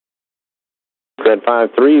Red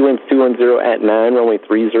 53, winds 210 at 9, runway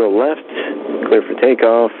 30 left, clear for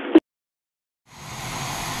takeoff.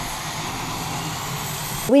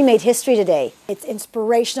 We made history today. It's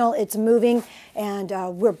inspirational, it's moving, and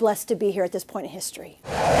we're blessed to be here at this point in history.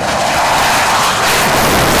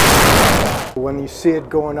 When you see it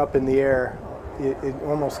going up in the air,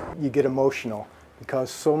 you get emotional because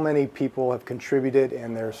so many people have contributed,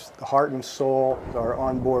 and there's the heart and soul are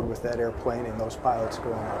on board with that airplane and those pilots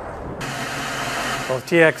going up. Well, the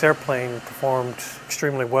TX airplane performed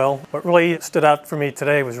extremely well. What really stood out for me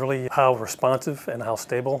today was really how responsive and how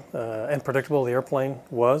stable and predictable the airplane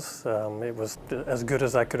was. It was as good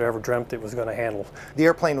as I could have ever dreamt it was going to handle. The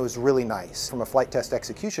airplane was really nice. From a flight test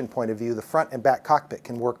execution point of view, the front and back cockpit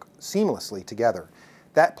can work seamlessly together.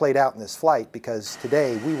 That played out in this flight because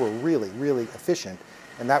today we were really, really efficient,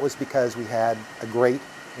 and that was because we had a great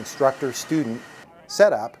instructor-student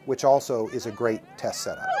setup, which also is a great test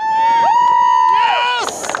setup.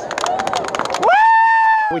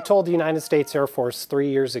 We told the United States Air Force 3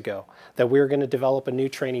 years ago that we were going to develop a new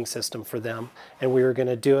training system for them, and we were going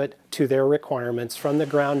to do it to their requirements from the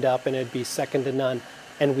ground up, and it'd be second to none,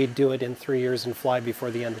 and we'd do it in 3 years and fly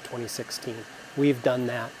before the end of 2016. We've done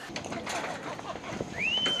that.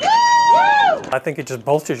 I think it just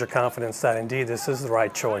bolsters your confidence that indeed this is the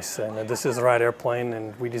right choice and this is the right airplane,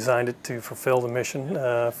 and we designed it to fulfill the mission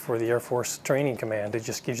for the Air Force Training Command. It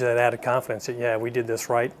just gives you that added confidence that, yeah, we did this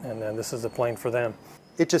right, and this is the plane for them.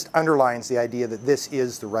 It just underlines the idea that this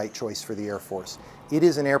is the right choice for the Air Force. It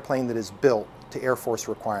is an airplane that is built to Air Force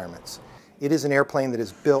requirements. It is an airplane that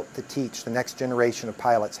is built to teach the next generation of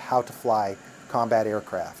pilots how to fly combat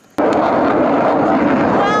aircraft. Well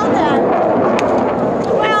done.